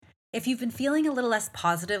If you've been feeling a little less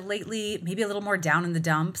positive lately, maybe a little more down in the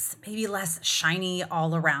dumps, maybe less shiny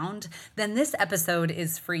all around, then this episode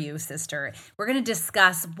is for you, sister. We're going to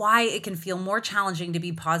discuss why it can feel more challenging to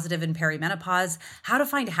be positive in perimenopause, how to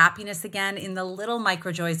find happiness again in the little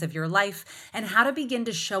micro joys of your life, and how to begin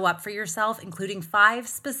to show up for yourself, including 5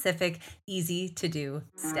 specific, easy to do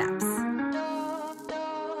steps.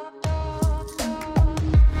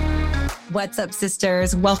 What's up,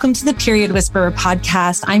 sisters? Welcome to the Period Whisperer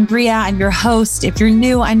podcast. I'm Bria. I'm your host. If you're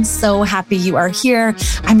new, I'm so happy you are here.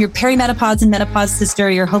 I'm your perimenopause and menopause sister,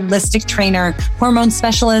 your holistic trainer, hormone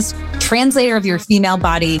specialist, translator of your female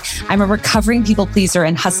body. I'm a recovering people pleaser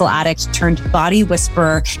and hustle addict turned body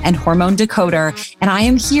whisperer and hormone decoder. And I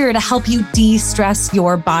am here to help you de-stress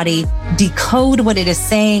your body, decode what it is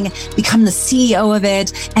saying, become the CEO of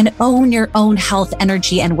it, and own your own health,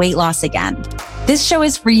 energy, and weight loss again. This show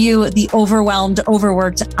is for you, the overwhelmed,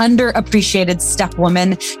 overworked, underappreciated step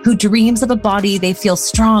woman who dreams of a body they feel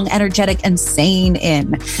strong, energetic, and sane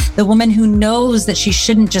in. The woman who knows that she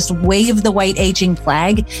shouldn't just wave the white aging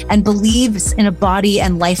flag and believes in a body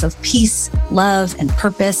and life of peace, love, and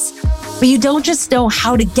purpose. But you don't just know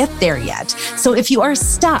how to get there yet. So if you are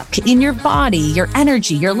stuck in your body, your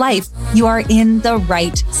energy, your life, you are in the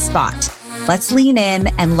right spot. Let's lean in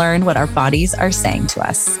and learn what our bodies are saying to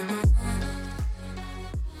us.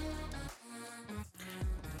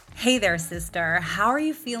 Hey there, sister. How are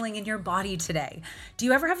you feeling in your body today? Do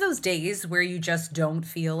you ever have those days where you just don't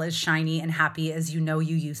feel as shiny and happy as you know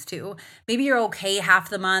you used to? Maybe you're okay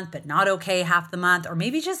half the month, but not okay half the month, or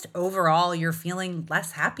maybe just overall you're feeling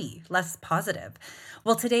less happy, less positive.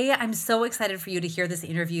 Well, today I'm so excited for you to hear this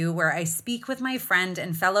interview where I speak with my friend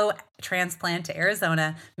and fellow transplant to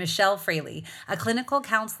Arizona, Michelle Fraley, a clinical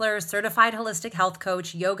counselor, certified holistic health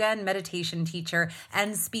coach, yoga and meditation teacher,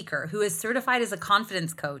 and speaker who is certified as a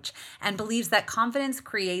confidence coach and believes that confidence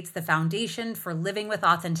creates the foundation for living with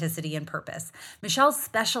authenticity and purpose. Michelle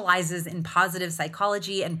specializes in positive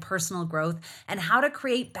psychology and personal growth and how to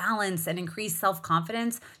create balance and increase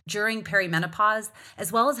self-confidence during perimenopause,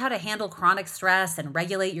 as well as how to handle chronic stress and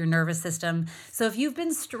regulate your nervous system. So if you've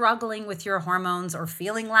been struggling with your hormones or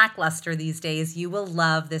feeling lackluster these days, you will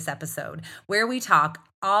love this episode where we talk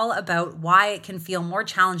all about why it can feel more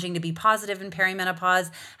challenging to be positive in perimenopause,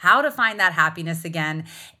 how to find that happiness again,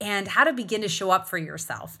 and how to begin to show up for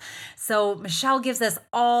yourself. So Michelle gives us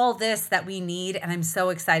all this that we need, and I'm so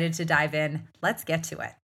excited to dive in. Let's get to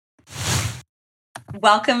it.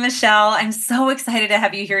 Welcome, Michelle. I'm so excited to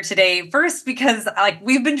have you here today. First, because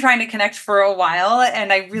we've been trying to connect for a while,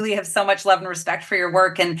 and I really have so much love and respect for your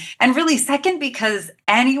work. And really, second, because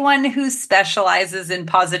anyone who specializes in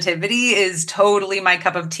positivity is totally my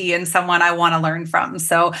cup of tea and someone I want to learn from.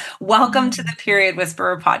 So welcome to the Period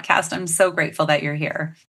Whisperer podcast. I'm so grateful that you're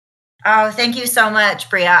here. Oh, thank you so much,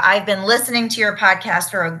 Bria. I've been listening to your podcast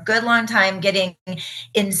for a good long time, getting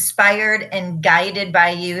inspired and guided by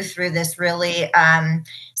you through this really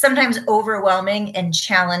sometimes overwhelming and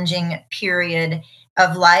challenging period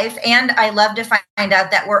of life. And I love to find out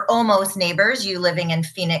that we're almost neighbors, you living in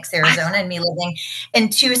Phoenix, Arizona, and me living in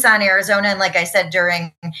Tucson, Arizona. And like I said,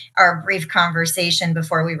 during our brief conversation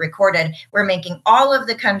before we recorded, we're making all of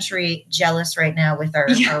the country jealous right now with our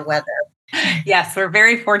weather. Yes, we're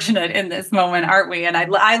very fortunate in this moment, aren't we? And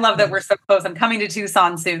I love that we're so close. I'm coming to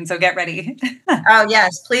Tucson soon, so get ready. Oh,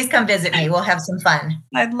 yes. Please come visit me. We'll have some fun.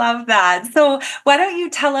 I'd love that. So why don't you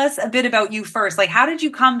tell us a bit about you first? Like, how did you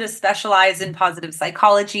come to specialize in positive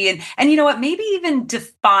psychology? And you know what, maybe even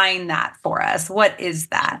define that for us. What is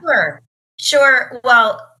that? Sure.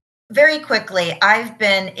 Well, very quickly, I've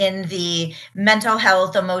been in the mental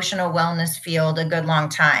health, emotional wellness field a good long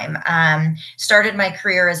time. Started my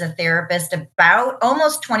career as a therapist about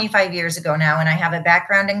almost 25 years ago now, and I have a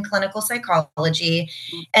background in clinical psychology.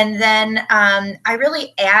 And then I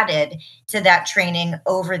really added to that training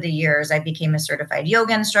over the years. I became a certified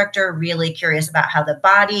yoga instructor, really curious about how the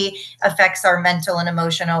body affects our mental and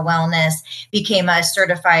emotional wellness, became a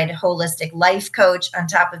certified holistic life coach on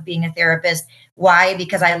top of being a therapist. Why?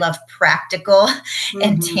 Because I love practical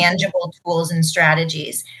and tangible tools and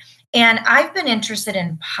strategies. And I've been interested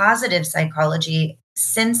in positive psychology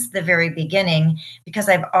since the very beginning because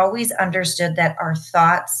I've always understood that our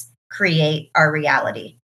thoughts create our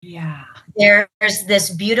reality. Yeah. There's this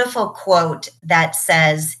beautiful quote that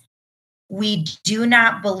says, "We do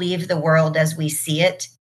not believe the world as we see it.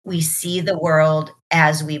 We see the world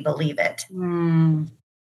as we believe it."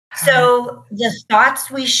 So the thoughts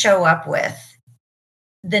we show up with,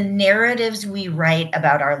 the narratives we write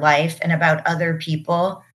about our life and about other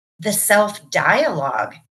people, the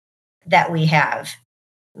self-dialogue that we have,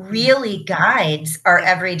 really guides our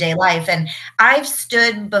everyday life. And I've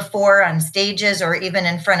stood before on stages or even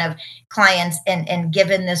in front of clients and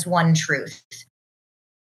given this one truth.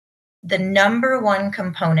 The number one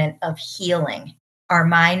component of healing our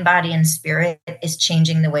mind, body, and spirit is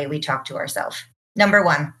changing the way we talk to ourselves. Number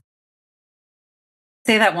one.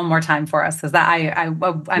 Say that one more time for us, because I'm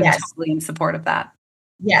Yes. totally in support of that.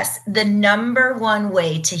 Yes. The number one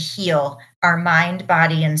way to heal our mind,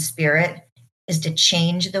 body, and spirit is to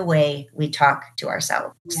change the way we talk to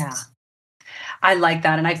ourselves. Yeah. I like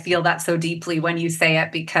that. And I feel that so deeply when you say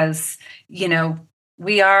it, because,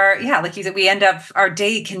 we are, like you said, we end up, our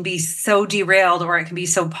day can be so derailed, or it can be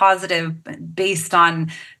so positive based on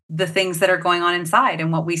the things that are going on inside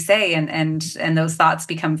and what we say, and those thoughts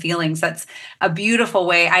become feelings. That's a beautiful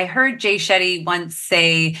way. I heard Jay Shetty once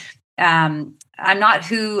say, I'm not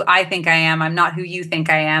who I think I am. I'm not who you think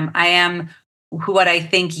I am. I am what I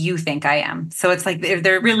think you think I am. So it's like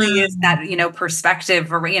there really is that, perspective,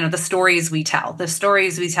 or, the stories we tell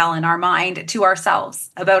in our mind to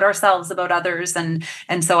ourselves, about others. And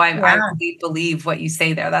so I really believe what you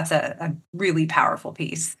say there. That's a really powerful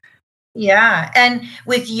piece. Yeah. And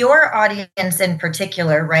with your audience in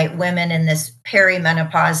particular, right, women in this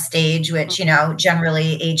perimenopause stage, which,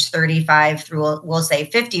 generally age 35 through, we'll say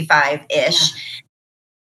 55-ish,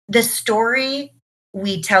 the story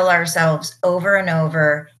we tell ourselves over and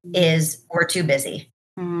over is we're too busy.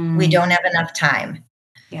 We don't have enough time.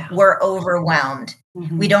 We're overwhelmed.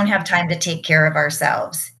 We don't have time to take care of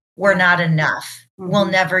ourselves. We're not enough. We'll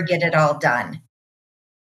never get it all done.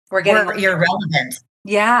 We're irrelevant.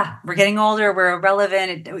 Yeah, we're getting older. We're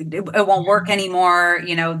irrelevant. It won't work anymore.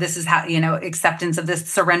 This is how, acceptance of this,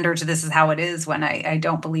 surrender to this is how it is, when I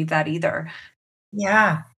don't believe that either.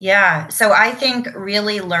 Yeah. Yeah. So I think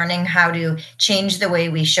really learning how to change the way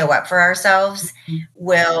we show up for ourselves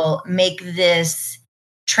will make this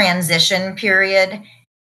transition period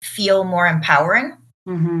feel more empowering.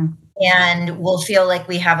 And we'll feel like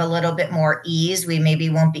we have a little bit more ease. We maybe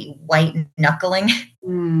won't be white knuckling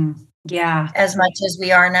as much as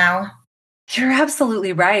we are now. You're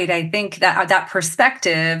absolutely right. I think that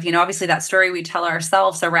perspective, obviously that story we tell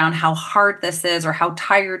ourselves around how hard this is, or how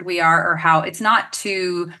tired we are, or how it's not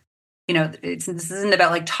to, this isn't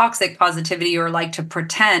about like toxic positivity or like to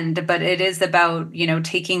pretend, but it is about,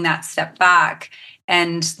 taking that step back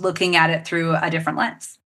and looking at it through a different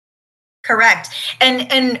lens. Correct.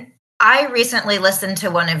 And I recently listened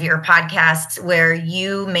to one of your podcasts where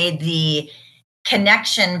you made the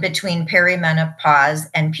connection between perimenopause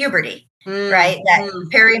and puberty. Right? That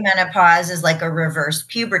perimenopause is like a reverse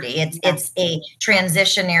puberty. It's a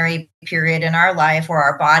transitionary period in our life where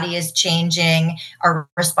our body is changing, our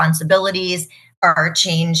responsibilities are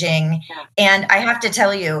changing. And I have to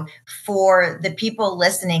tell you, for the people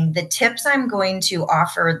listening, the tips I'm going to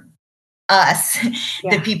offer us,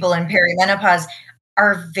 the people in perimenopause,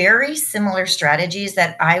 are very similar strategies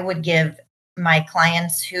that I would give my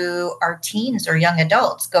clients who are teens or young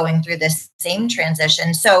adults going through this same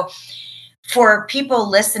transition. So for people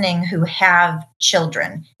listening who have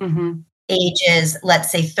children, ages,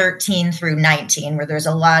 let's say 13 through 19, where there's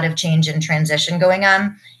a lot of change and transition going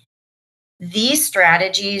on, these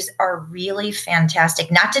strategies are really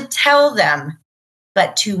fantastic, not to tell them,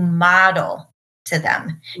 but to model to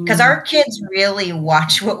them. Because our kids really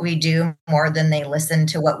watch what we do more than they listen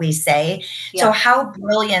to what we say. So how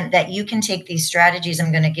brilliant that you can take these strategies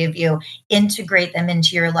I'm going to give you, integrate them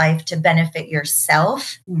into your life to benefit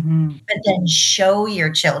yourself, but then show your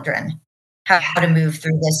children how to move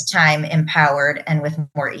through this time empowered and with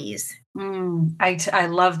more ease. I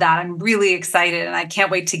love that. I'm really excited, and I can't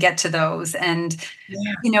wait to get to those. And,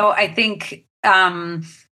 I think,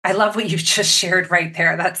 I love what you just shared right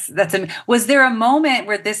there. Was there a moment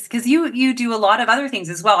where because you do a lot of other things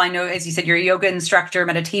as well. I know, as you said, you're a yoga instructor,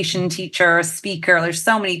 meditation teacher, speaker. There's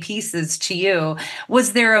so many pieces to you.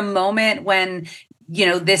 Was there a moment when,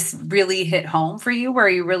 this really hit home for you, where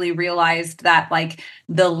you really realized that, like,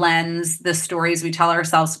 the lens, the stories we tell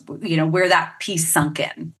ourselves, where that piece sunk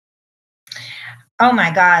in? Oh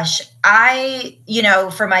my gosh.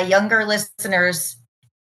 For my younger listeners,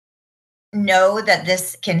 know that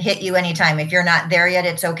this can hit you anytime. If you're not there yet,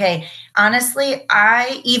 it's okay. Honestly,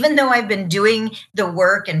 even though I've been doing the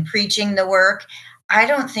work and preaching the work, I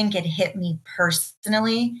don't think it hit me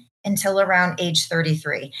personally until around age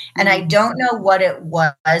 33. And I don't know what it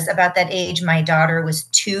was about that age. My daughter was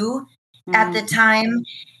 2 at the time.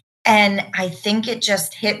 And I think it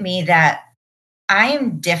just hit me that I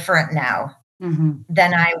am different now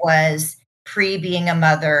than I was pre being a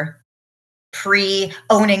mother, pre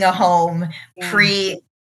owning a home, pre,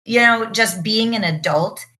 just being an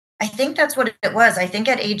adult. I think that's what it was. I think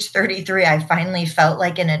at age 33, I finally felt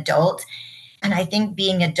like an adult. And I think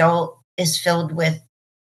being adult is filled with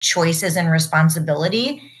choices and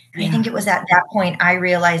responsibility. And I Yeah. think it was at that point I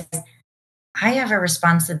realized I have a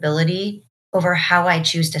responsibility over how I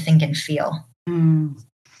choose to think and feel. Mm.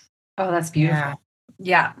 Oh, that's Yeah. beautiful.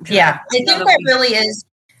 Yeah. Yeah. I think Know that that we, really is.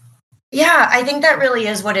 Yeah. I think that really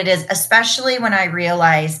is what it is, especially when I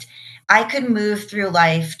realized I could move through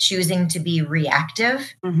life choosing to be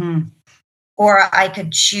reactive, Mhm. or I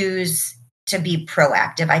could choose to be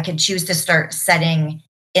proactive. I could choose to start setting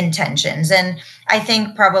intentions. And I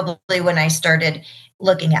think probably when I started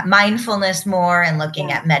looking at mindfulness more and looking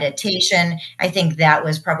Yeah. at meditation, I think that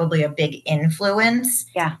was probably a big influence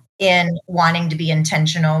Yeah. in wanting to be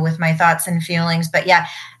intentional with my thoughts and feelings. But yeah,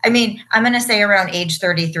 I mean, I'm going to say around age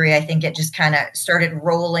 33, I think it just kind of started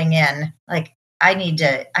rolling in. Like I need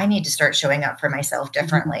to start showing up for myself Mhm.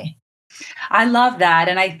 differently. I love that.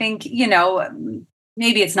 And I think,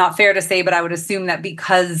 maybe it's not fair to say, but I would assume that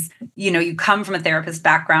because, you come from a therapist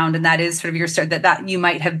background and that is sort of your start, that you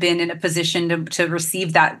might have been in a position to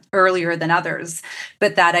receive that earlier than others.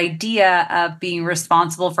 But that idea of being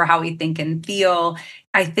responsible for how we think and feel,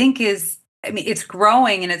 I think it's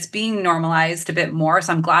growing and it's being normalized a bit more.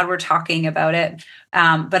 So I'm glad we're talking about it.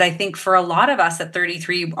 But I think for a lot of us at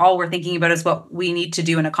 33, all we're thinking about is what we need to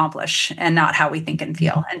do and accomplish and not how we think and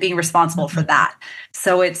feel and being responsible for that.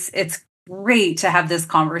 So it's great to have this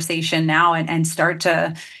conversation now and start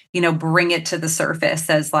to, bring it to the surface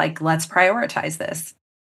as like, let's prioritize this.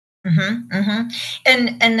 Mhm, mhm.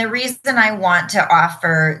 And the reason I want to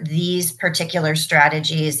offer these particular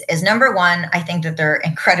strategies is number 1, I think that they're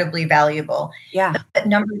incredibly valuable. Yeah. But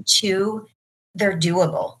number 2, they're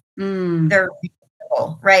doable. Mm, They're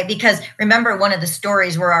reasonable, right? Because remember, one of the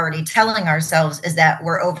stories we're already telling ourselves is that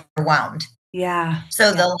we're overwhelmed. yeah. So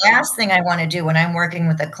Yeah. the last thing I want to do when I'm working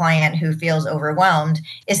with a client who feels overwhelmed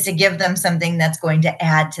is to give them something that's going to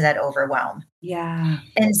add to that overwhelm. Yeah.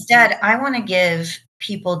 Instead, I want to give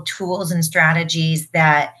people tools and strategies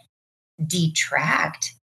that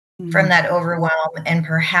detract from Mm. that overwhelm and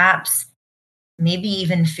perhaps maybe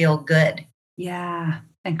even feel good. Yeah,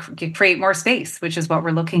 and create more space, which is what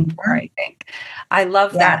we're looking for, Mhm. I think. I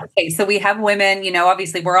love that. Yeah. Okay, so we have women,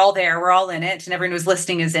 obviously we're all there, we're all in it, and everyone who's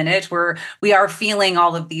listening is in it. We are feeling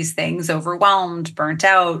all of these things, overwhelmed, burnt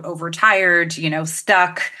out, overtired,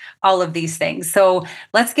 stuck, all of these things. So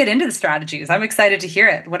let's get into the strategies. I'm excited to hear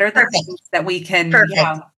it. What are the Perfect. things that we can, Perfect.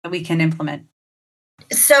 that we can implement?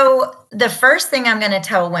 So the first thing I'm going to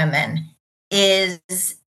tell women is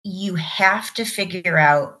you have to figure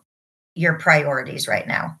out your priorities right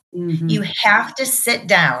now. You Mhm. have to sit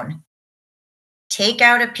down, take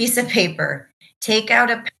out a piece of paper, take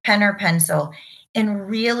out a pen or pencil, and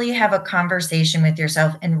really have a conversation with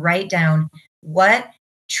yourself and write down what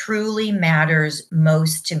truly matters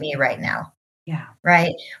most to me right now. Yeah.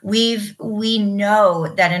 Right? We know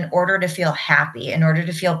that in order to feel happy, in order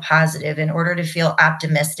to feel positive, in order to feel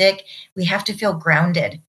optimistic, we have to feel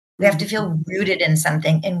grounded. We have to Mhm. feel rooted in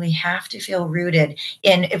something, and we have to feel rooted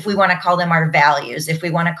in, if we want to call them our values, if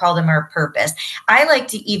we want to call them our purpose. I like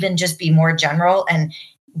to even just be more general and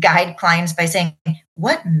guide clients by saying,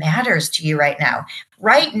 what matters to you right now?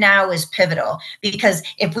 Right now is pivotal, because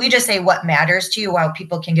if we just say what matters to you, while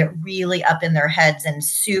people can get really up in their heads and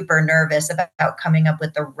super nervous about coming up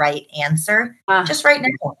with the right answer, Uh, just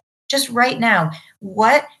right now,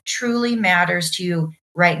 what truly matters to you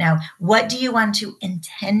right now? What do you want to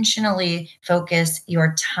intentionally focus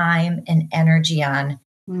your time and energy on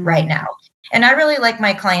right mm, now? And I really like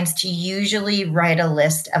my clients to usually write a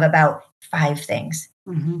list of about 5 things.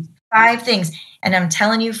 mhm. 5 things. And I'm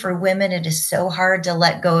telling you, for women, it is so hard to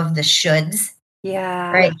let go of the shoulds,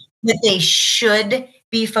 Yeah. right? That they should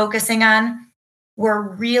be focusing on. We're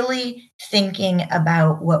really thinking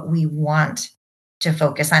about what we want to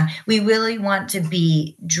focus on. We really want to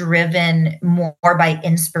be driven more by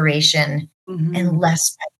inspiration and Mhm.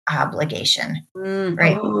 less by obligation, Mm,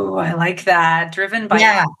 right? oh, I like that. Driven by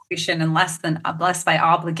Yeah. inspiration and less by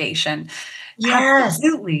obligation. Yes.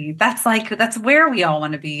 Absolutely. That's where we all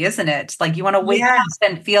want to be, isn't it? Like you want to wake Yes. up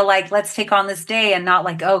and feel like let's take on this day and not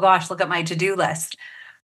like, oh gosh, look at my to-do list.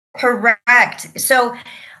 Correct. So,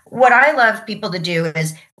 what I love people to do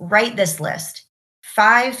is write this list,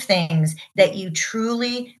 5 things that you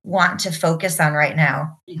truly want to focus on right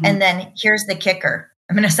now. Mhm. And then here's the kicker.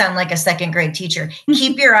 I'm going to sound like a second grade teacher.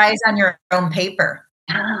 Keep your eyes on your own paper.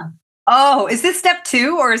 Yeah. Oh, is this step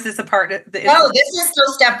 2 or is this a part of the? No, this is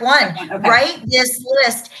still step 1. Okay. Write this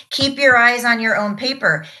list. Keep your eyes on your own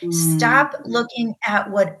paper. Stop looking at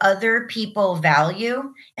what other people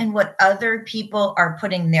value and what other people are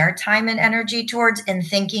putting their time and energy towards and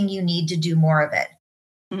thinking you need to do more of it.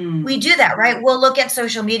 We do that, right? We'll look at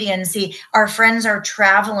social media and see our friends are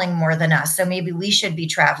traveling more than us, so maybe we should be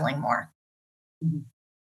traveling more.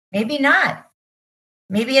 Maybe not.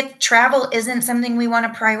 Maybe travel isn't something we want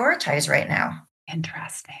to prioritize right now.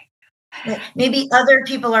 Interesting. Maybe other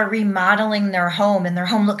people are remodeling their home and their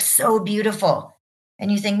home looks so beautiful.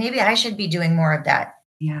 And you think, maybe I should be doing more of that.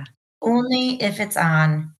 Yeah. Only if it's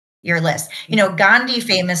on your list. Gandhi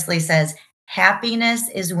famously says, happiness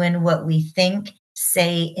is when what we think,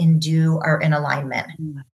 say, and do are in alignment.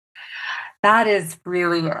 That is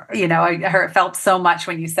really, I felt so much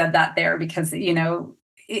when you said that there because,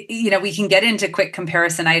 we can get into quick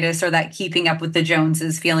comparisonitis or that keeping up with the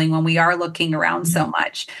Joneses feeling when we are looking around so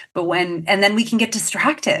much. But and then we can get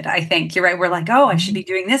distracted. I think you're right. We're like, oh, I should be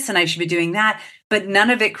doing this and I should be doing that. But none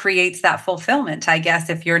of it creates that fulfillment, I guess,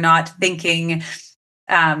 if you're not thinking,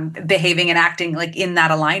 behaving and acting like in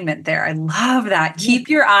that alignment there. I love that. Keep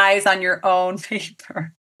your eyes on your own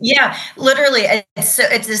paper. Yeah, literally. It's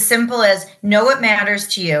as simple as know what matters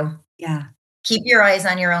to you. Yeah. Keep your eyes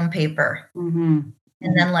on your own paper.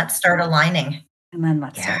 And then let's start aligning.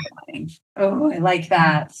 Oh, I like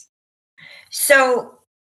that. So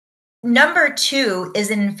number 2 is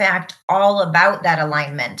in fact all about that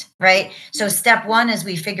alignment, right? So step 1 is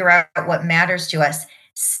we figure out what matters to us.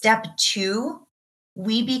 Step 2,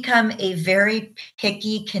 we become a very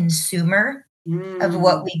picky consumer of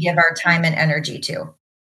what we give our time and energy to.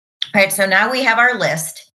 Right. So now we have our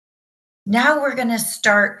list. Now we're going to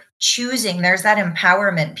start choosing. There's that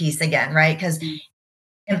empowerment piece again, right? Because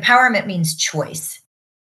empowerment means choice.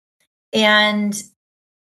 And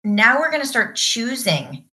now we're going to start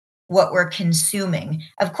choosing what we're consuming.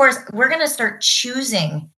 Of course, we're going to start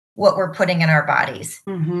choosing what we're putting in our bodies.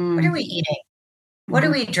 What are we eating? What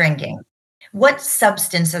are we drinking? What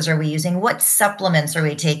substances are we using? What supplements are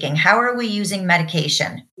we taking? How are we using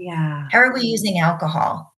medication? Yeah. How are we using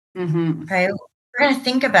alcohol? Right? We're going to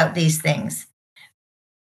think about these things.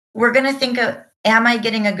 We're going to think of, am I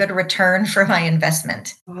getting a good return for my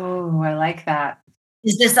investment? Oh, I like that.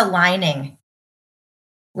 Is this aligning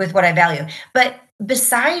with what I value? But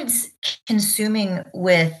besides consuming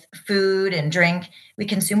with food and drink, we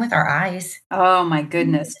consume with our eyes. Oh my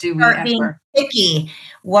goodness. Do we Start being ever? picky.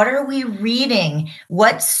 What are we reading?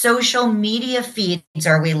 What social media feeds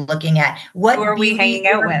are we looking at? What Who are we hanging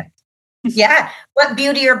out with? Yeah. What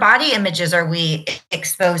beauty or body images are we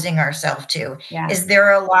exposing ourselves to? Yeah. Is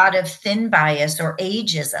there a lot of thin bias or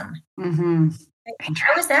ageism? How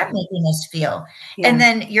How is that making us feel? Yeah. And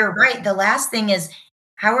then you're right. The last thing is,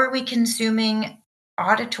 how are we consuming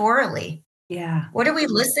auditorily? Yeah. What are we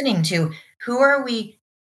listening to? Who are we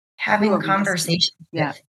having conversations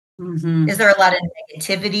with? Is there a lot of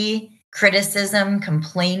negativity, criticism,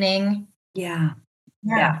 complaining? Yeah.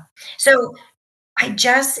 So I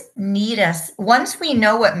just need us, once we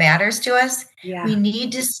know what matters to us, we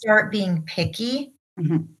need to start being picky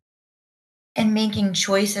and making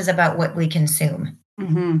choices about what we consume.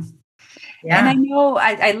 Yeah. And I know,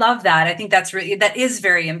 I love that. I think that is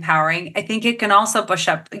very empowering. I think it can also push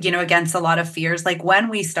up, against a lot of fears. Like when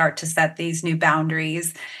we start to set these new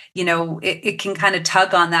boundaries, it can kind of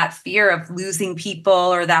tug on that fear of losing people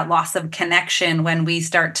or that loss of connection when we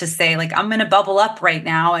start to say, like, I'm going to bubble up right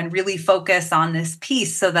now and really focus on this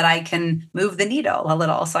piece so that I can move the needle a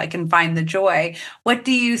little, so I can find the joy. What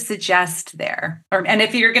do you suggest there? And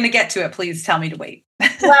if you're going to get to it, please tell me to wait.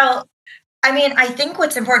 Well, I think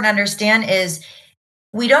what's important to understand is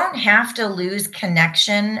we don't have to lose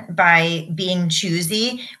connection by being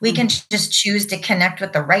choosy. We can just choose to connect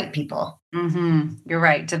with the right people. You're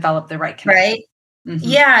right. Develop the right connection. Right?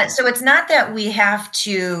 Yeah. So it's not that we have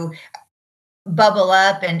to bubble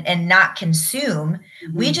up and not consume.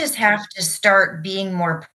 We just have to start being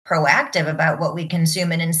more proactive about what we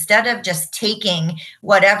consume. And instead of just taking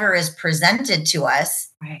whatever is presented to us,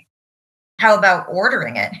 right. How about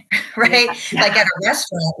ordering it, right? Yeah. Like at a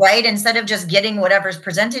restaurant, right? Instead of just getting whatever's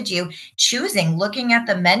presented to you, choosing, looking at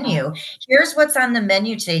the menu. Here's what's on the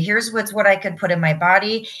menu today. Here's what I could put in my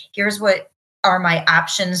body. Here's what are my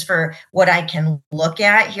options for what I can look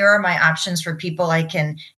at. Here are my options for people I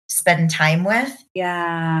can spend time with.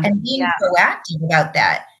 Yeah. And being proactive about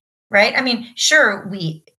that, right? Sure,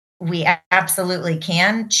 we absolutely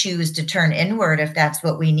can choose to turn inward if that's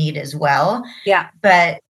what we need as well. Yeah.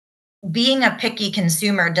 But being a picky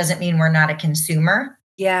consumer doesn't mean we're not a consumer.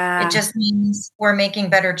 Yeah. It just means we're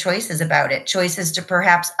making better choices about it, choices to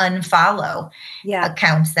perhaps unfollow Yeah.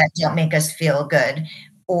 accounts that don't make us feel good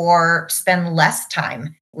or spend less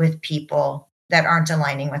time with people that aren't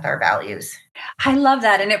aligning with our values. I love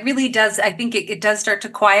that. And it really does. I think it does start to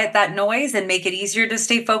quiet that noise and make it easier to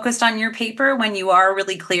stay focused on your paper when you are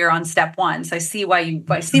really clear on step one. So I see what you've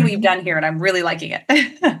done here and I'm really liking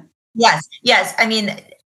it. Yes, yes. I mean,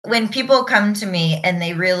 when people come to me and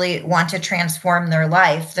they really want to transform their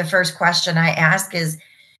life, the first question I ask is,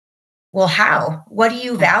 well, how? What do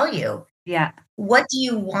you value? Yeah. What do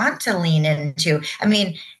you want to lean into? I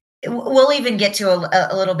mean, we'll even get to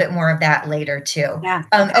a little bit more of that later too. Yeah.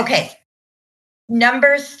 Okay.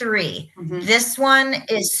 Number 3, Mhm. this one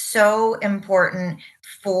is so important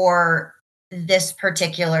for this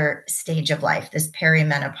particular stage of life, this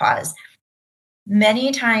perimenopause.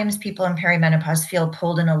 Many times people in perimenopause feel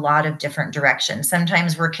pulled in a lot of different directions.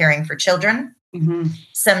 Sometimes we're caring for children. Mhm.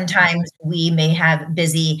 Sometimes we may have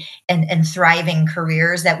busy and thriving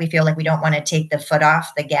careers that we feel like we don't want to take the foot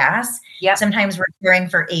off the gas. Yep. Sometimes we're caring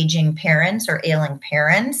for aging parents or ailing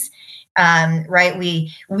parents. Right?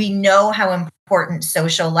 We know how important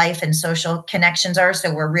social life and social connections are,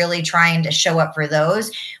 so we're really trying to show up for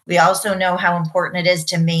those. We also know how important it is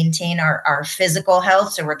to maintain our physical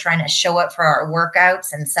health, so we're trying to show up for our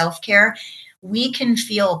workouts and self care. We can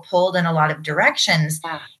feel pulled in a lot of directions.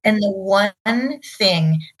 Yeah. And the one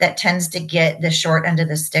thing that tends to get the short end of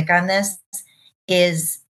the stick on this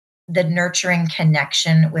is the nurturing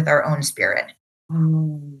connection with our own spirit.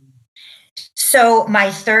 Mm. So,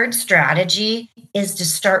 my third strategy is to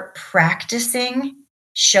start practicing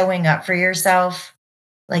showing up for yourself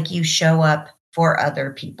like you show up for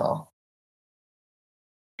other people.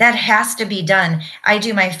 That has to be done. I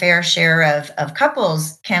do my fair share of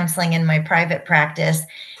couples counseling in my private practice.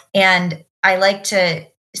 And I like to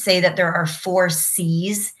say that there are 4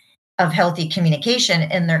 C's of healthy communication,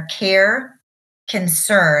 and they're care,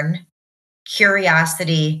 concern,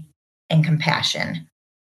 curiosity, and compassion.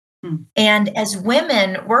 Hmm. And as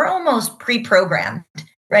women, we're almost pre programmed,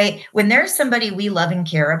 right? When there's somebody we love and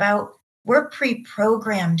care about, we're pre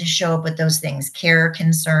programmed to show up with those things: care,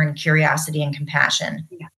 concern, curiosity, and compassion.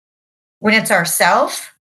 Yeah. When it's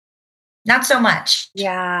ourself, not so much,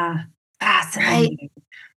 Yeah. right? Fascinating.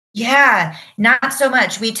 Yeah, not so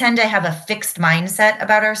much. We tend to have a fixed mindset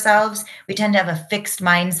about ourselves. We tend to have a fixed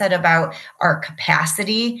mindset about our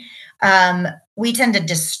capacity. We tend to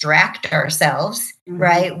distract ourselves, Mhm.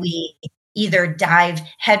 right? We either dive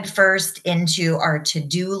headfirst into our to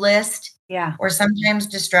do list Yeah. or sometimes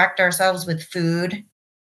distract ourselves with food or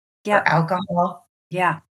Yep. alcohol.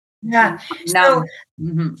 Yeah. Yeah. So,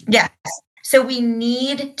 Numb. Mhm. yes. So we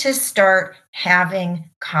need to start having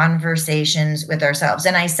conversations with ourselves.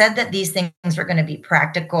 And I said that these things were going to be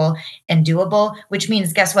practical and doable, which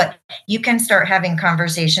means, guess what? You can start having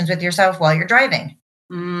conversations with yourself while you're driving,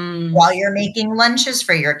 Mm. while you're making lunches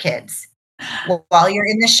for your kids, while you're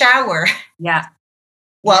in the shower, Yeah.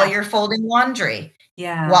 while Yeah. you're folding laundry,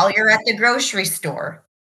 Yeah. while you're at the grocery store.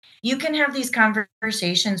 You can have these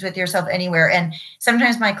conversations with yourself anywhere. And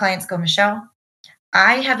sometimes my clients go, Michelle,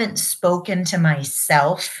 I haven't spoken to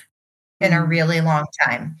myself in a Mm. really long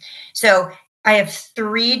time. So I have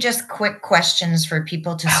 3 just quick questions for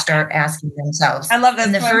people to Okay. start asking themselves. I love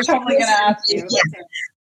And this. the So I'm first totally one gonna is ask simply, you. yeah, Let's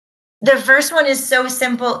hear. the first one is so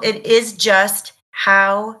simple. It is just,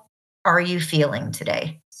 how are you feeling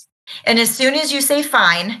today? And as soon as you say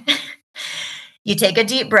fine, you take a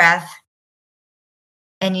deep breath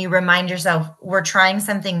and you remind yourself, we're trying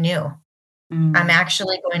something new. I'm Mm.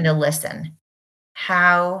 actually going to listen.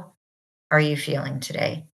 How are you feeling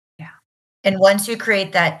today? Yeah. And once you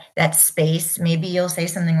create that space, maybe you'll say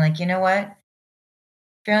something like, "You know what?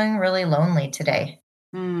 Feeling really lonely today.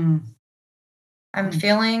 Mm. I'm Mm.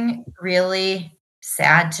 feeling really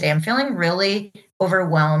sad today. I'm feeling really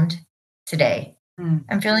overwhelmed today. Mm.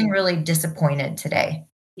 I'm feeling really disappointed today."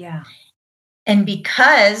 Yeah. And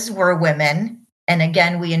because we're women, and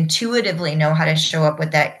again, we intuitively know how to show up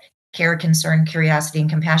with that care, concern, curiosity, and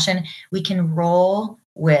compassion, we can roll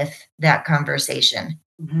with that conversation.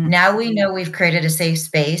 Mhm. Now we know we've created a safe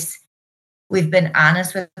space. We've been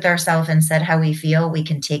honest with ourselves and said how we feel. We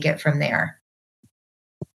can take it from there.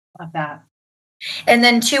 Love that. And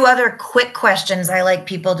then 2 other quick questions I like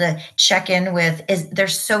people to check in with, is they're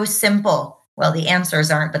so simple. Well, the answers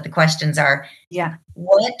aren't, but the questions are. Yeah.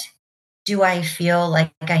 What do I feel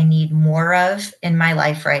like I need more of in my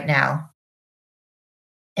life right now?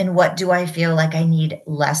 And what do I feel like I need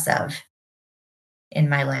less of in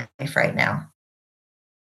my life right now?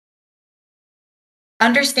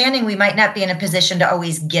 Understanding we might not be in a position to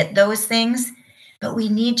always get those things, but we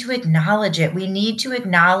need to acknowledge it. We need to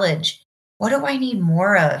acknowledge, what do I need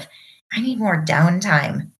more of? I need more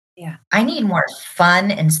downtime. Yeah. I need more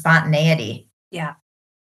fun and spontaneity. Yeah.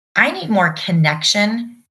 I need more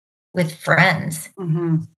connection with friends,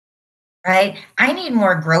 Mm-hmm. right? I need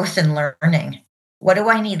more growth and learning. What do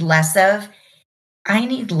I need less of? I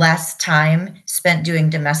need less time spent doing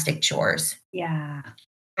domestic chores. Yeah.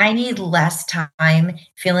 I need less time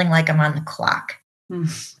feeling like I'm on the clock.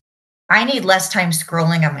 Mm. I need less time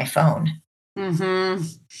scrolling on my phone, Mm-hmm.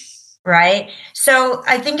 right? So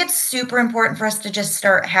I think it's super important for us to just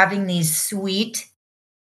start having these sweet,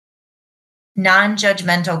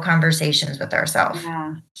 non-judgmental conversations with ourselves.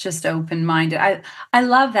 Yeah, just open-minded. I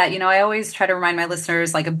love that. I always try to remind my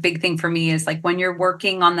listeners, like a big thing for me is like when you're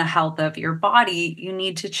working on the health of your body, you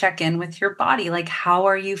need to check in with your body. Like, how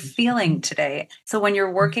are you feeling today? So when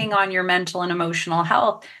you're working on your mental and emotional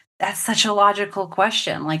health, that's such a logical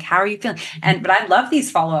question. Like, how are you feeling? But I love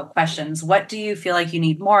these follow-up questions. What do you feel like you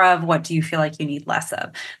need more of? What do you feel like you need less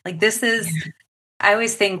of? Like this is, I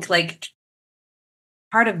always think like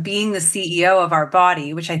part of being the CEO of our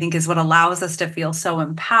body, which I think is what allows us to feel so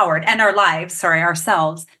empowered and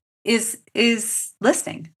ourselves is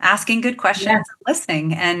listening, asking good questions, Yeah.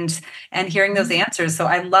 listening and hearing those answers. So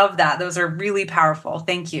I love that. Those are really powerful.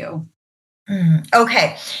 Thank you.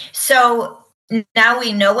 Okay. So now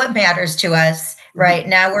we know what matters to us, right?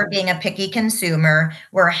 Now we're being a picky consumer.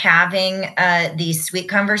 We're having these sweet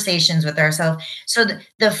conversations with ourselves. So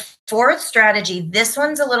the fourth strategy, this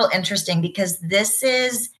one's a little interesting because this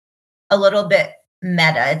is a little bit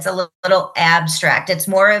meta. It's a little abstract. It's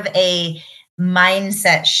more of a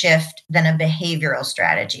mindset shift than a behavioral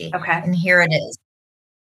strategy. Okay. And here it is.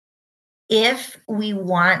 If we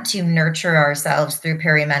want to nurture ourselves through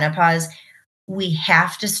perimenopause, we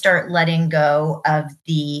have to start letting go of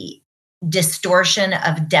the distortion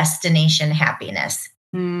of destination happiness.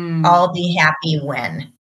 I'll be happy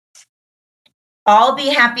when. I'll be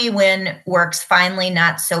happy when work's finally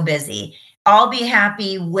not so busy. I'll be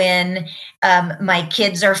happy when my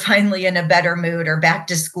kids are finally in a better mood or back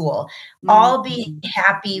to school. I'll be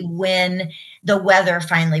happy when the weather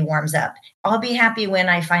finally warms up. I'll be happy when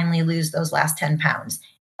I finally lose those last 10 pounds.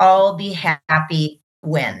 I'll be happy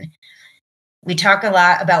when. We talk a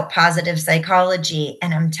lot about positive psychology,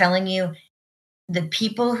 and I'm telling you, the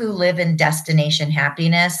people who live in destination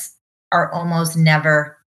happiness are almost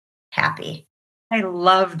never happy. I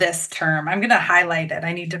love this term. I'm going to highlight it.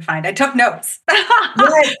 I took notes.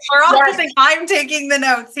 Yes, We're all yes. thinking, I'm taking the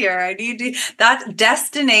notes here. I need to, that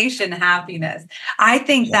destination happiness. I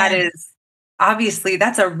think that is obviously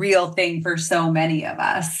that's a real thing for so many of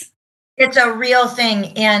us. It's a real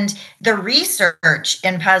thing. And the research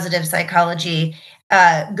in positive psychology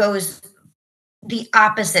goes the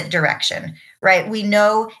opposite direction, right? We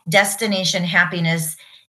know destination happiness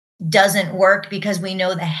doesn't work because we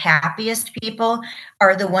know the happiest people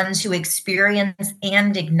are the ones who experience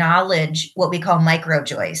and acknowledge what we call micro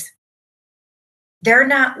joys. They're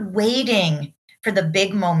not waiting for the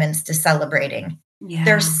big moments to celebrating. Yeah.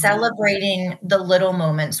 They're celebrating the little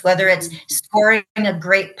moments, whether it's scoring a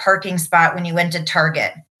great parking spot when you went to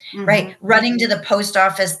Target, right? Running to the post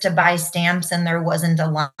office to buy stamps and there wasn't a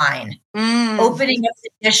line. Opening up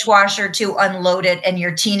the dishwasher to unload it and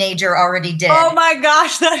your teenager already did. Oh my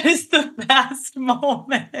gosh, that is the best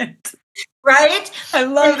moment. Right? I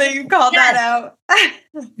love that you called that out.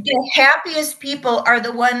 The happiest people are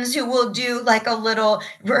the ones who will do like a little,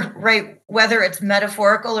 right, whether it's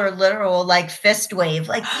metaphorical or literal, like fist wave,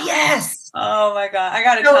 like, yes. Oh my God. I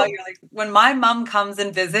got to tell you, like when my mom comes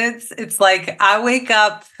and visits, it's like I wake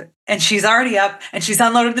up and she's already up and she's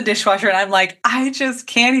unloaded the dishwasher. And I'm like, I just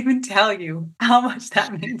can't even tell you how much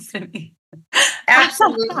that means to me.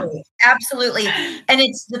 Absolutely. Absolutely. And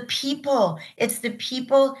it's the people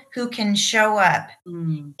who can show up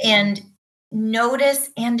and notice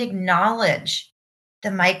and acknowledge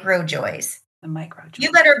the micro joys.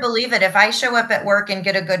 You better believe it. If I show up at work and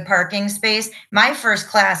get a good parking space, my first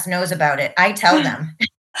class knows about it. I tell them.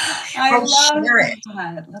 I'll share it.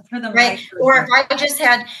 Right? Or if I just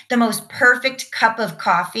had the most perfect cup of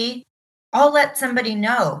coffee, I'll let somebody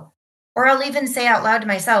know. Or I'll even say out loud to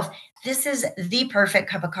myself, this is the perfect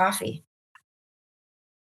cup of coffee.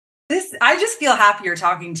 I just feel happier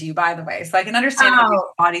talking to you, by the way. So I can understand how you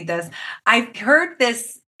embodied this. I've heard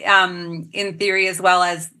this in theory as well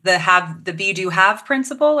as the be do have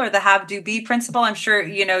principle or the have do be principle. I'm sure but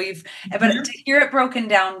to hear it broken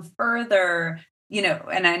down further,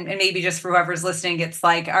 and maybe just for whoever's listening, it's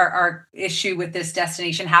like our issue with this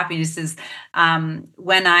destination happiness is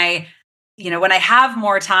when I when I have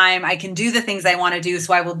more time, I can do the things I want to do.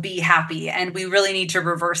 So I will be happy. And we really need to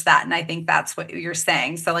reverse that. And I think that's what you're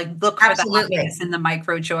saying. So like look for the Absolutely. happiness in the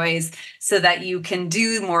micro joys so that you can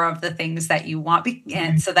do more of the things that you want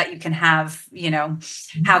and so that you can have,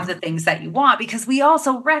 have the things that you want, because we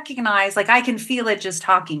also recognize, like, I can feel it just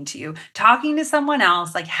talking to you, talking to someone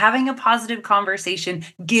else, like having a positive conversation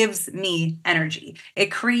gives me energy.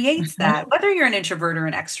 It creates that, whether you're an introvert or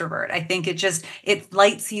an extrovert. I think it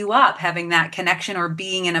lights you up having that connection or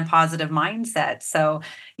being in a positive mindset. So,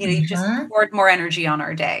 you just poured more energy on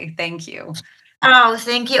our day. Thank you. Oh,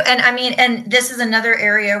 thank you. And I mean, and this is another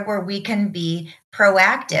area where we can be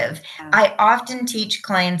proactive. I often teach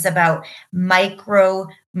clients about micro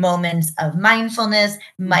moments of mindfulness,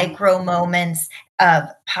 micro moments of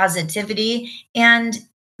positivity. And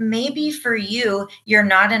maybe for you, you're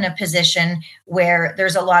not in a position where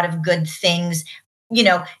there's a lot of good things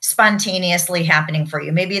spontaneously happening for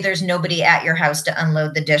you. Maybe there's nobody at your house to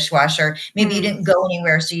unload the dishwasher. Maybe you didn't go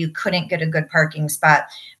anywhere, so you couldn't get a good parking spot.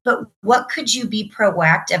 But what could you be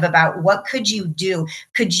proactive about? What could you do?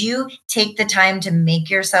 Could you take the time to make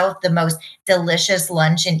yourself the most delicious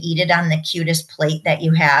lunch and eat it on the cutest plate that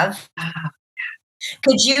you have?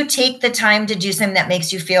 Could you take the time to do something that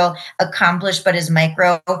makes you feel accomplished but is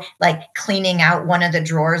micro, like cleaning out one of the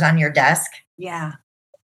drawers on your desk? Yeah.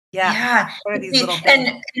 Yeah. What are these little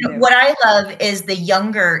And things what I love is the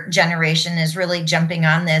younger generation is really jumping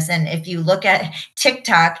on this. And if you look at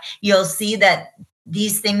TikTok, you'll see that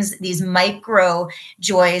these things, these micro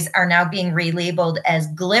joys are now being relabeled as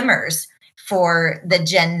glimmers for the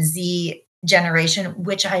Gen Z generation,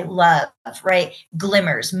 which I love, right?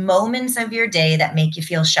 Glimmers, moments of your day that make you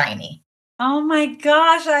feel shiny. Oh my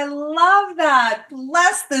gosh, I love that.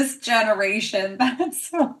 Bless this generation. That's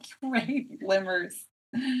so great. Glimmers.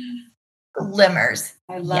 Glimmers.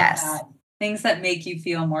 I love that. Things that make you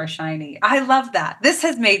feel more shiny. I love that. This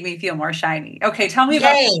has made me feel more shiny. Okay, tell me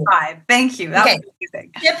about tip 5. Thank you. That was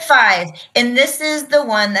amazing. Tip 5. And this is the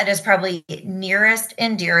one that is probably nearest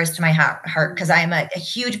and dearest to my heart because I'm a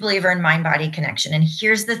huge believer in mind-body connection. And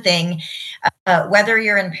here's the thing, whether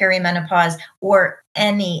you're in perimenopause or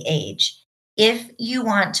any age, if you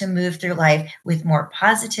want to move through life with more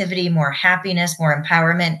positivity, more happiness, more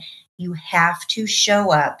empowerment, you have to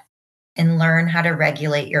show up and learn how to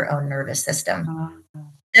regulate your own nervous system.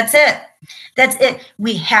 That's it. That's it.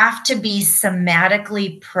 We have to be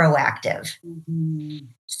somatically proactive.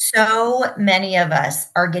 So many of us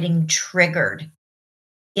are getting triggered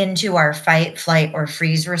into our fight, flight, or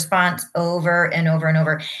freeze response over and over and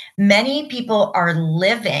over. Many people are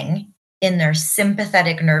living in their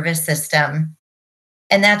sympathetic nervous system.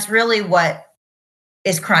 And that's really what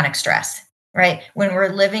is chronic stress. Right? When we're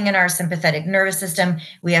living in our sympathetic nervous system,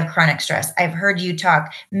 we have chronic stress. I've heard you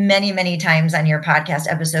talk many, many times on your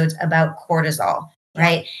podcast episodes about cortisol,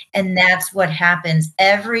 right? And that's what happens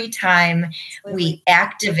every time we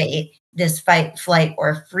activate this fight, flight,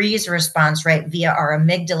 or freeze response, right? Via our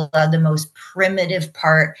amygdala, the most primitive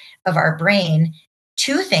part of our brain.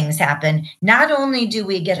 Two things happen. Not only do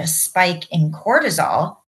we get a spike in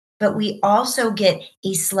cortisol, but we also get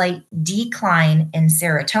a slight decline in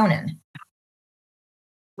serotonin.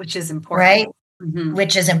 Which is important. Right?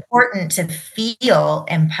 Which is important to feel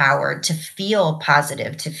empowered, to feel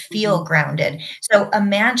positive, to feel grounded. So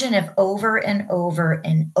imagine if over and over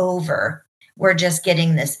and over, we're just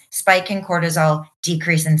getting this spike in cortisol,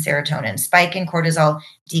 decrease in serotonin, spike in cortisol,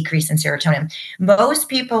 decrease in serotonin. Most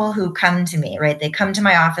people who come to me, right, they come to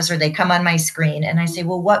my office or they come on my screen and I say,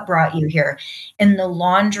 well, what brought you here? In the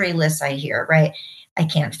laundry list I hear, right? I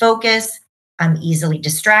can't focus. I'm easily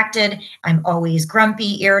distracted. I'm always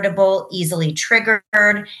grumpy, irritable, easily triggered.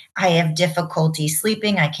 I have difficulty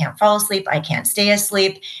sleeping. I can't fall asleep. I can't stay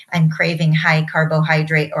asleep. I'm craving high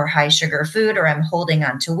carbohydrate or high sugar food, or I'm holding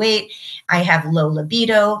on to weight. I have low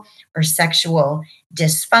libido or sexual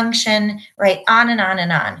dysfunction, right? On and on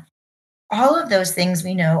and on. All of those things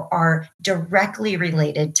we know are directly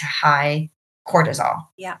related to high cortisol.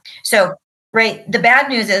 Yeah. So right. The bad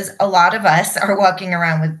news is a lot of us are walking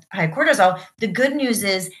around with high cortisol. The good news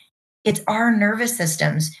is it's our nervous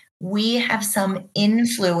systems. We have some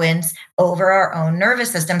influence over our own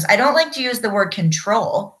nervous systems. I don't like to use the word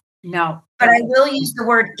control. No. But I will use the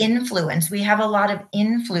word influence. We have a lot of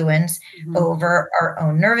influence over our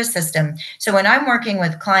own nervous system. So when I'm working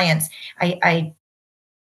with clients, I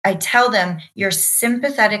tell them your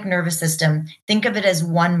sympathetic nervous system, think of it as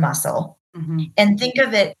one muscle. And think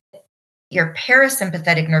of it your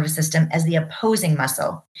parasympathetic nervous system as the opposing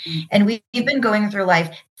muscle. And we've been going through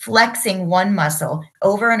life flexing one muscle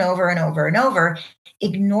over and over and over and over,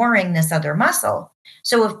 ignoring this other muscle.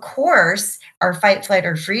 So, of course, our fight, flight,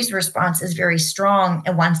 or freeze response is very strong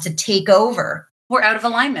and wants to take over. We're out of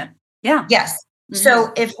alignment. Yeah. Yes.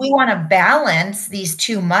 So, if we want to balance these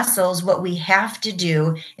two muscles, what we have to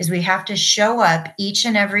do is we have to show up each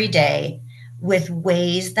and every day with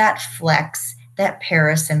ways that flex that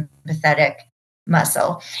parasympathetic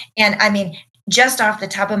muscle. And I mean, just off the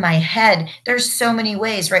top of my head, there's so many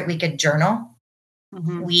ways, right? We could journal,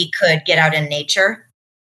 we could get out in nature,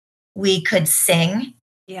 we could sing,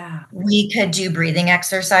 Yeah. we could do breathing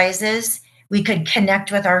exercises, we could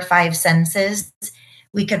connect with our five senses,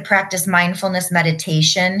 we could practice mindfulness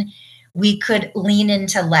meditation, we could lean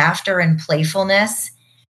into laughter and playfulness,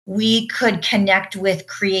 we could connect with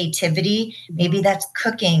creativity. Maybe that's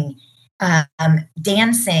cooking,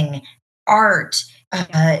 dancing, art,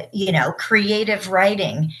 creative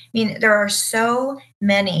writing. I mean, there are so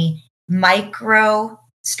many micro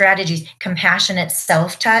strategies, compassionate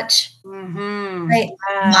self-touch, right?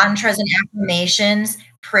 Mantras and affirmations,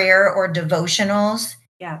 prayer or devotionals,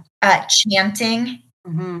 chanting,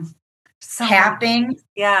 tapping.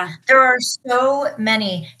 Yeah. There are so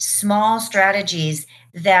many small strategies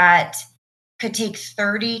that could take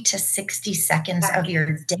 30 to 60 seconds of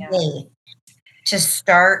your day to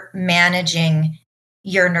start managing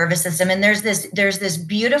your nervous system. And there's this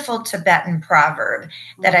beautiful Tibetan proverb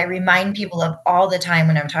that I remind people of all the time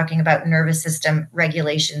when I'm talking about nervous system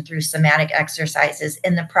regulation through somatic exercises.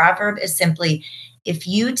 And the proverb is simply, if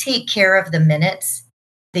you take care of the minutes,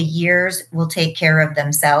 the years will take care of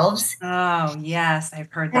themselves. Oh, yes,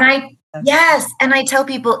 I've heard that. And I tell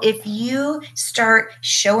people, if you start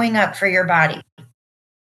showing up for your body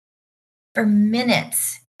for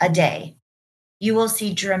minutes a day, you will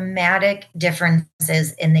see dramatic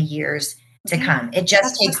differences in the years to come. It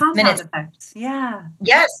just takes minutes. Yeah.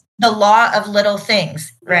 Yes. The law of little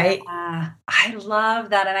things, right? I love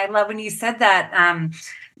that. And I love when you said that,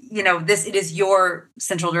 it is your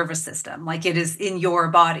central nervous system, like it is in your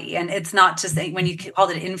body. And it's not just when you called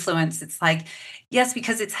it influence, it's like, yes,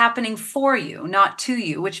 because it's happening for you, not to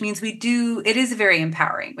you, which means it is very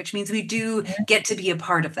empowering, which means we do get to be a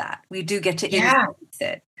part of that. We do get to influence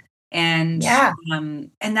it. And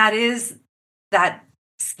that is that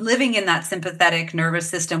living in that sympathetic nervous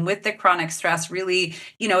system with the chronic stress really,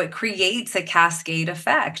 it creates a cascade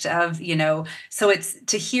effect of, so it's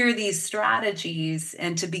to hear these strategies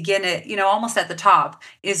and to begin it, almost at the top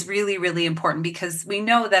is really, really important, because we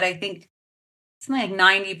know that I think something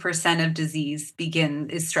like 90% of disease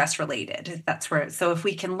is stress related. So if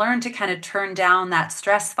we can learn to kind of turn down that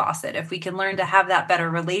stress faucet, if we can learn to have that better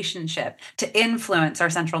relationship to influence our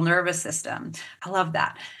central nervous system, I love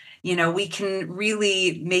that. We can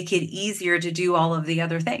really make it easier to do all of the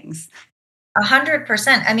other things.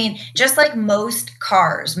 100%. I mean, just like most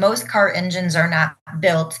car engines are not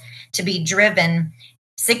built to be driven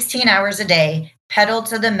 16 hours a day, pedal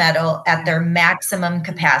to the metal at their maximum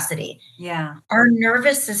capacity. Yeah. Our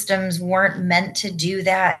nervous systems weren't meant to do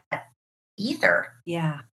that either.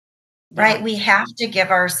 Yeah. Right? We have to give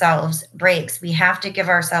ourselves breaks. We have to give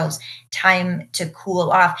ourselves time to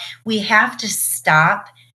cool off. We have to stop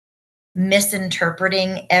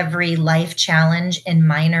misinterpreting every life challenge and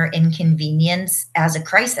minor inconvenience as a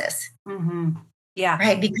crisis. Yeah.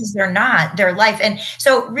 Right. Because they're life. And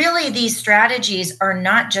so really these strategies are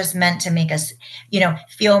not just meant to make us,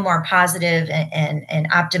 feel more positive and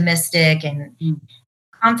optimistic and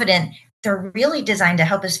confident. They're really designed to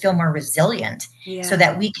help us feel more resilient so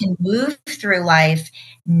that we can move through life,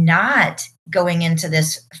 not going into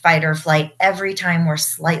this fight or flight every time we're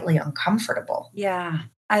slightly uncomfortable. Yeah.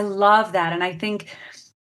 I love that. And I think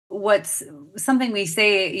what's something we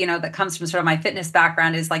say, that comes from sort of my fitness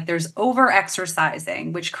background is like there's over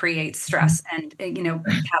exercising, which creates stress and,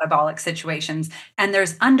 catabolic situations, and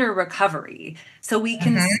there's under recovery. So we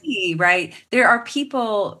can see, right, there are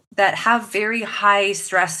people that have very high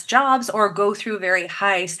stress jobs or go through very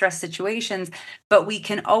high stress situations, but we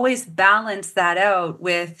can always balance that out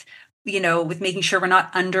with making sure we're not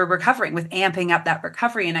under recovering, with amping up that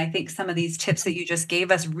recovery. And I think some of these tips that you just gave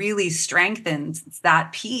us really strengthens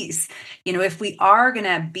that piece. If we are going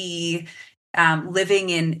to be living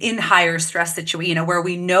in higher stress situation, where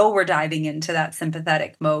we know we're diving into that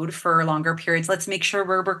sympathetic mode for longer periods, let's make sure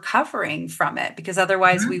we're recovering from it, because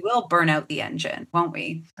otherwise we will burn out the engine, won't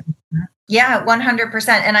we? Yeah, 100%.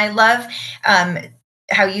 And I love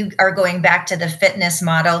how you are going back to the fitness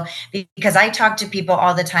model, because I talk to people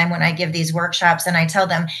all the time when I give these workshops, and I tell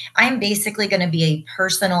them I'm basically going to be a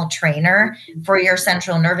personal trainer for your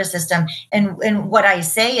central nervous system. And what I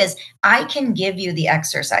say is I can give you the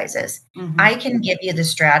exercises, I can give you the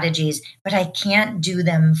strategies, but I can't do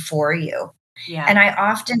them for you. Yeah. And I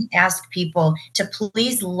often ask people to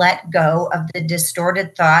please let go of the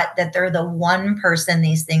distorted thought that they're the one person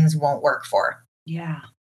these things won't work for. Yeah. I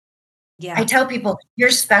Yeah. tell people,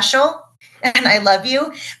 you're special and I love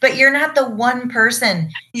you, but you're not the one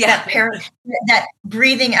person Yeah. that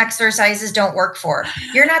breathing exercises don't work for.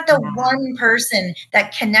 You're not the Yeah. one person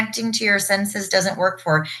that connecting to your senses doesn't work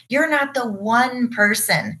for. You're not the one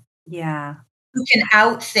person Yeah. who can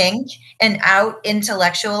outthink and out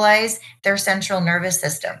intellectualize their central nervous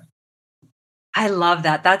system. I love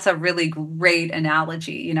that. That's a really great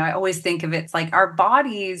analogy. I always think of it's like our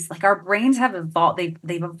bodies, like our brains have evolved,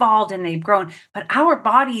 they've evolved and they've grown, but our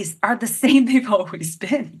bodies are the same they've always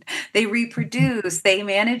been. They reproduce, they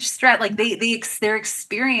manage stress, like their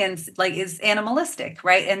experience like is animalistic,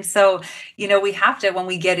 right? And so, we have to, when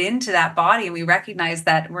we get into that body and we recognize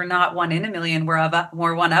that we're not one in a million,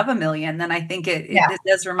 we're one of a million, then I think it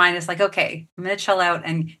does remind us like, okay, I'm gonna chill out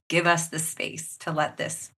and give us the space to let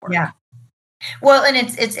this work. Yeah. Well, and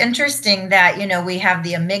it's interesting that, we have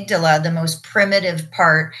the amygdala, the most primitive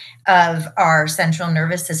part of our central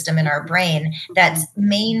nervous system in our brain, that's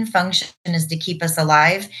main function is to keep us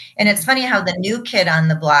alive. And it's funny how the new kid on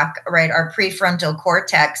the block, right, our prefrontal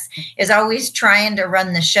cortex is always trying to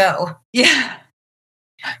run the show. Yeah.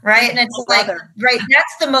 Right. And it's like, right,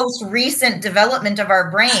 that's the most recent development of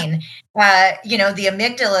our brain. The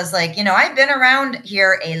amygdala is like, I've been around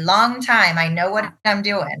here a long time. I know what I'm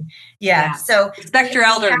doing. Yeah. So respect your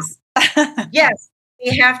elders. Yes.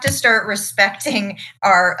 We have to start respecting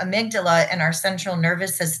our amygdala and our central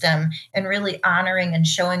nervous system and really honoring and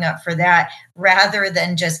showing up for that rather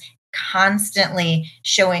than just constantly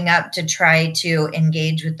showing up to try to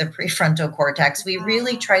engage with the prefrontal cortex. We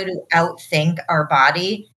really try to outthink our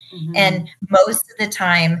body. Mm-hmm. And most of the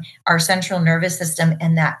time, our central nervous system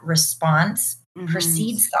and that response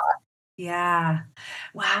precedes thought. Yeah.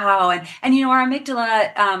 Wow. And our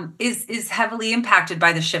amygdala is heavily impacted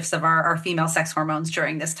by the shifts of our female sex hormones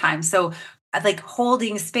during this time. So like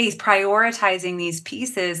holding space, prioritizing these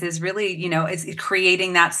pieces is really, is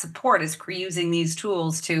creating that support, is using these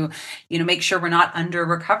tools to, make sure we're not under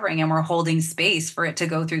recovering and we're holding space for it to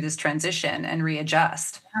go through this transition and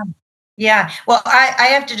readjust. Yeah. Well, I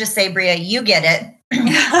have to just say, Bria, you get it.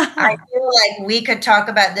 I feel like we could talk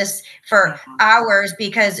about this for hours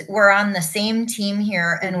because we're on the same team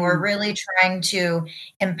here and we're really trying to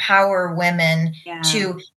empower women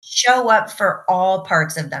to show up for all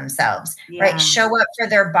parts of themselves, right? Show up for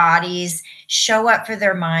their bodies, show up for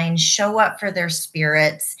their minds, show up for their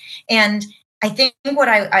spirits. And I think what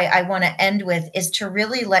I want to end with is to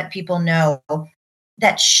really let people know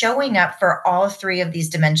that showing up for all three of these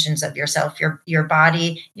dimensions of yourself, your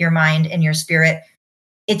body, your mind, and your spirit,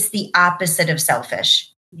 it's the opposite of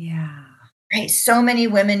selfish. Yeah. Right. So many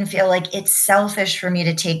women feel like it's selfish for me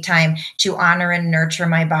to take time to honor and nurture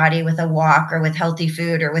my body with a walk or with healthy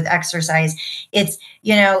food or with exercise. It's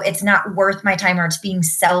not worth my time, or it's being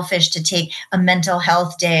selfish to take a mental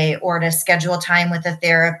health day or to schedule time with a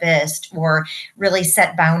therapist or really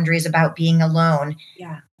set boundaries about being alone.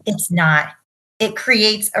 Yeah. It's not. It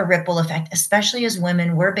creates a ripple effect, especially as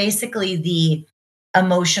women. We're basically the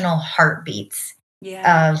emotional heartbeats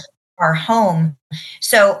of our home.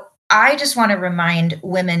 So I just want to remind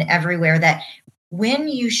women everywhere that when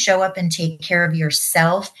you show up and take care of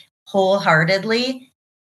yourself wholeheartedly,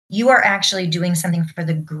 you are actually doing something for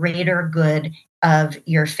the greater good of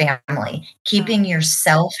your family. Keeping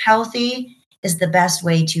yourself healthy is the best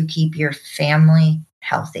way to keep your family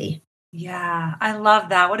healthy. Yeah, I love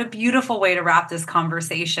that. What a beautiful way to wrap this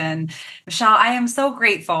conversation. Michelle, I am so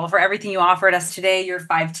grateful for everything you offered us today, your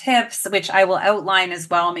 5 tips, which I will outline as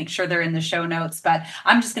well, make sure they're in the show notes, but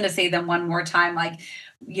I'm just going to say them one more time. Like,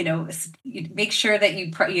 make sure that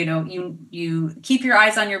you keep your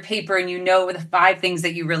eyes on your paper and the 5 things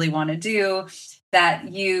that you really want to do,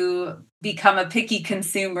 that you become a picky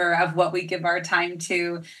consumer of what we give our time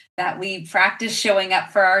to, that we practice showing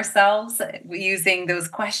up for ourselves using those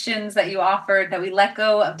questions that you offered, that we let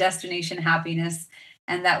go of destination happiness,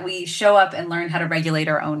 and that we show up and learn how to regulate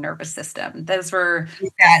our own nervous system. Those were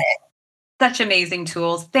such amazing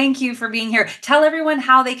tools. Thank you for being here. Tell everyone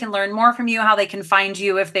how they can learn more from you, how they can find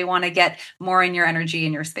you if they want to get more in your energy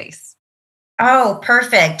in your space. Oh,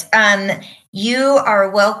 perfect. You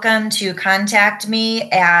are welcome to contact me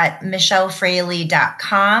at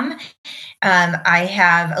michellefraley.com. I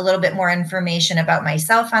have a little bit more information about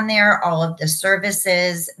myself on there, all of the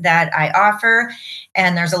services that I offer.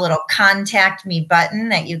 And there's a little contact me button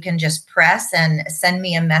that you can just press and send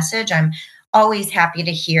me a message. I'm always happy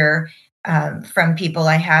to hear from people.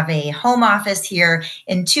 I have a home office here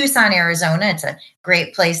in Tucson, Arizona. It's a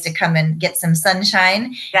great place to come and get some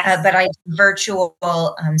sunshine. Yes. But I do virtual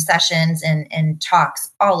sessions and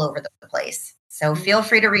talks all over the place. So feel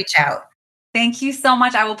free to reach out. Thank you so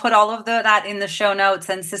much. I will put all of that in the show notes.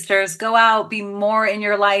 And sisters, go out, be more in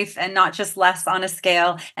your life and not just less on a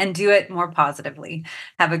scale, and do it more positively.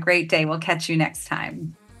 Have a great day. We'll catch you next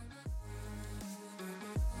time.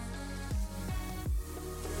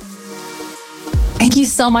 Thank you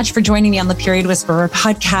so much for joining me on the Period Whisperer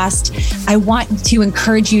podcast. I want to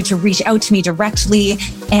encourage you to reach out to me directly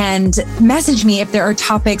and message me if there are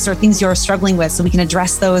topics or things you're struggling with so we can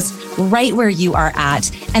address those right where you are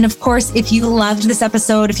at. And of course, if you loved this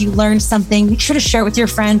episode, if you learned something, make sure to share it with your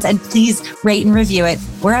friends and please rate and review it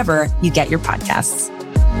wherever you get your podcasts.